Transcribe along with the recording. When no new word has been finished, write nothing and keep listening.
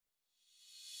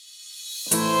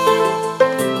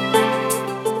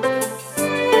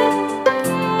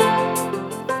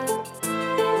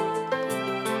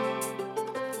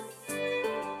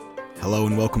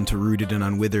to Rooted and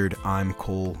Unwithered. I'm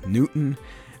Cole Newton,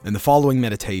 and the following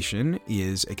meditation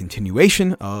is a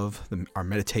continuation of our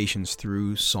meditations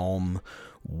through Psalm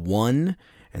 1,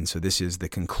 and so this is the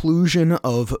conclusion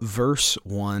of verse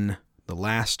 1, the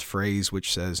last phrase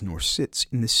which says, "Nor sits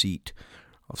in the seat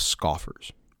of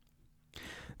scoffers."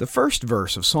 The first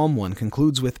verse of Psalm 1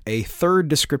 concludes with a third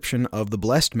description of the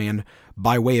blessed man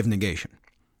by way of negation.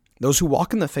 Those who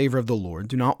walk in the favor of the Lord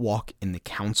do not walk in the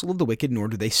counsel of the wicked, nor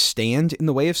do they stand in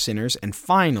the way of sinners. And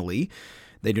finally,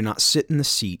 they do not sit in the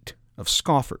seat of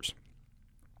scoffers.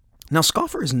 Now,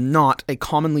 scoffer is not a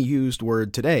commonly used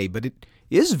word today, but it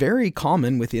is very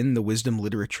common within the wisdom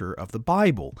literature of the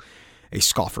Bible. A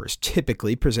scoffer is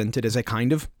typically presented as a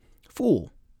kind of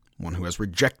fool, one who has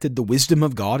rejected the wisdom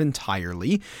of God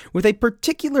entirely, with a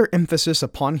particular emphasis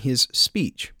upon his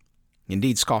speech.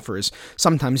 Indeed, scoffer is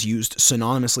sometimes used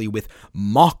synonymously with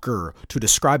mocker to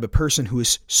describe a person who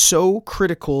is so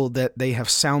critical that they have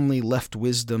soundly left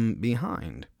wisdom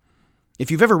behind. If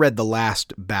you've ever read The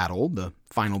Last Battle, the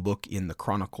final book in the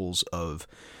Chronicles of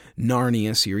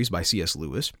Narnia series by C.S.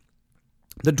 Lewis,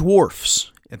 the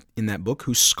dwarfs in that book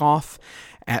who scoff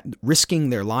at risking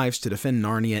their lives to defend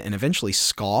Narnia and eventually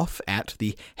scoff at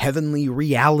the heavenly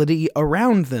reality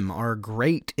around them are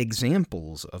great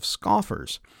examples of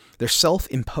scoffers. Their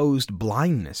self-imposed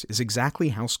blindness is exactly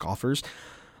how scoffers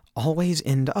always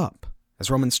end up.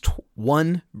 As Romans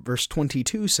 1 verse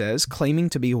 22 says, claiming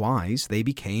to be wise, they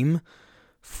became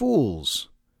fools.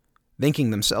 Thinking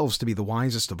themselves to be the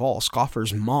wisest of all,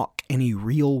 scoffers mock any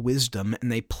real wisdom,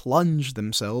 and they plunge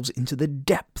themselves into the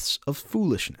depths of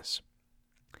foolishness.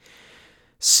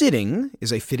 Sitting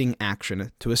is a fitting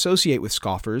action to associate with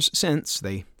scoffers, since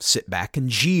they sit back and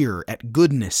jeer at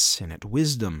goodness and at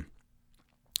wisdom.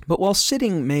 But while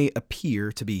sitting may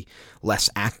appear to be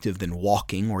less active than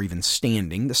walking or even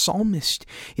standing, the psalmist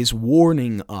is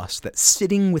warning us that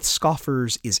sitting with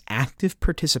scoffers is active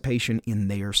participation in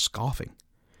their scoffing.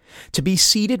 To be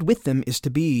seated with them is to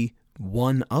be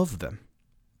one of them.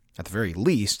 At the very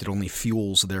least, it only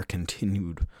fuels their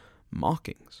continued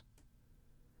mockings.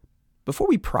 Before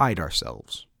we pride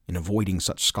ourselves in avoiding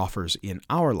such scoffers in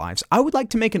our lives, I would like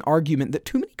to make an argument that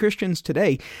too many Christians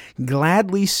today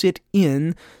gladly sit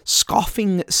in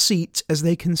scoffing seats as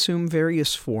they consume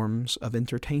various forms of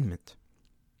entertainment.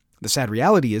 The sad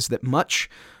reality is that much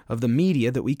of the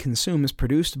media that we consume is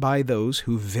produced by those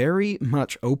who very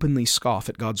much openly scoff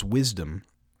at God's wisdom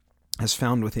as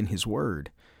found within His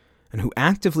Word, and who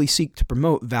actively seek to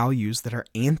promote values that are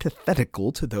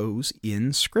antithetical to those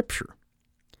in Scripture.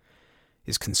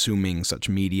 Is consuming such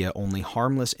media only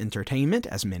harmless entertainment,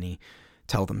 as many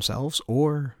tell themselves,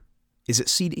 or is it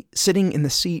sitting in the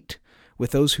seat with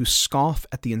those who scoff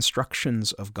at the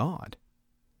instructions of God?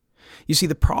 You see,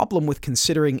 the problem with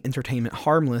considering entertainment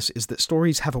harmless is that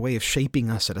stories have a way of shaping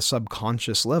us at a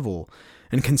subconscious level,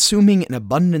 and consuming an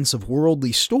abundance of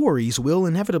worldly stories will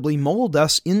inevitably mold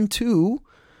us into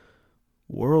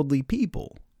worldly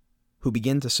people who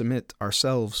begin to submit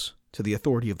ourselves to the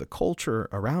authority of the culture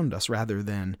around us rather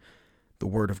than the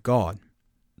Word of God.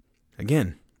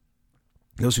 Again,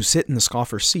 those who sit in the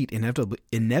scoffer's seat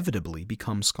inevitably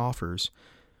become scoffers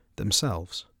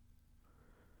themselves.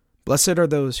 Blessed are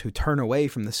those who turn away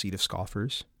from the seat of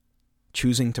scoffers,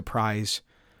 choosing to prize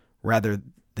rather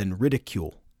than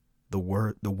ridicule the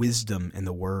wisdom and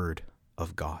the Word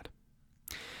of God.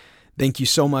 Thank you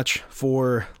so much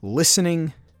for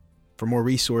listening. For more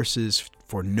resources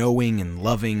for knowing and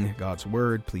loving God's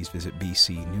Word, please visit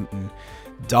bcnewton.co.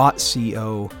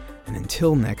 And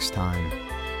until next time,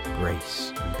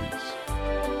 grace and peace.